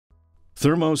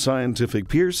Thermo Scientific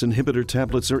Pierce inhibitor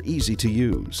tablets are easy to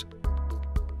use.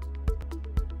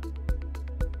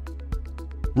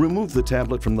 Remove the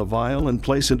tablet from the vial and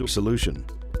place into solution.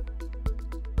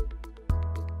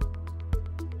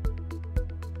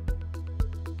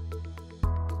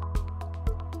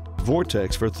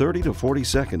 Vortex for 30 to 40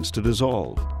 seconds to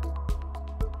dissolve.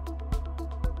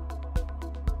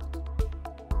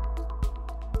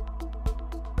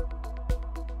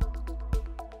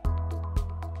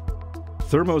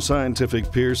 Thermo Scientific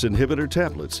Pierce inhibitor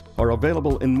tablets are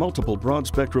available in multiple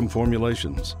broad-spectrum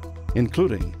formulations,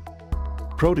 including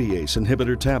protease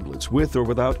inhibitor tablets with or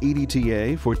without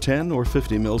EDTA for 10 or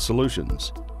 50 ml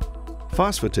solutions,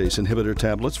 phosphatase inhibitor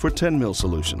tablets for 10 ml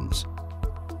solutions,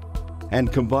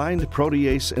 and combined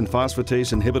protease and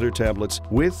phosphatase inhibitor tablets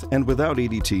with and without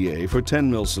EDTA for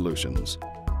 10 ml solutions.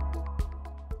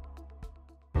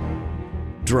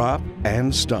 Drop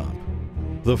and stop.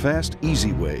 The fast,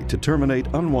 easy way to terminate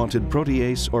unwanted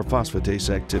protease or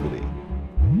phosphatase activity.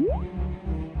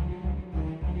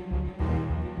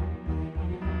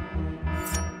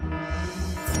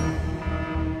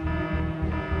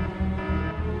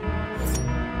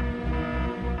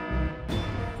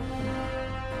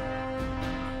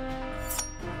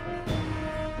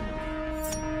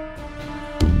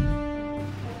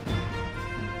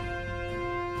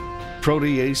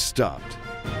 Protease stopped.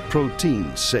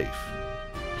 Protein safe.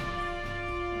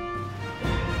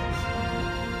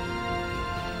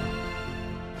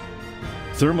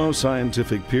 Thermo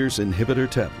Scientific Pierce inhibitor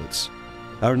tablets.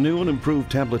 Our new and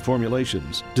improved tablet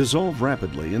formulations dissolve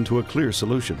rapidly into a clear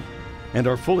solution and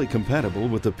are fully compatible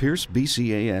with the Pierce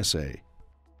BCA assay.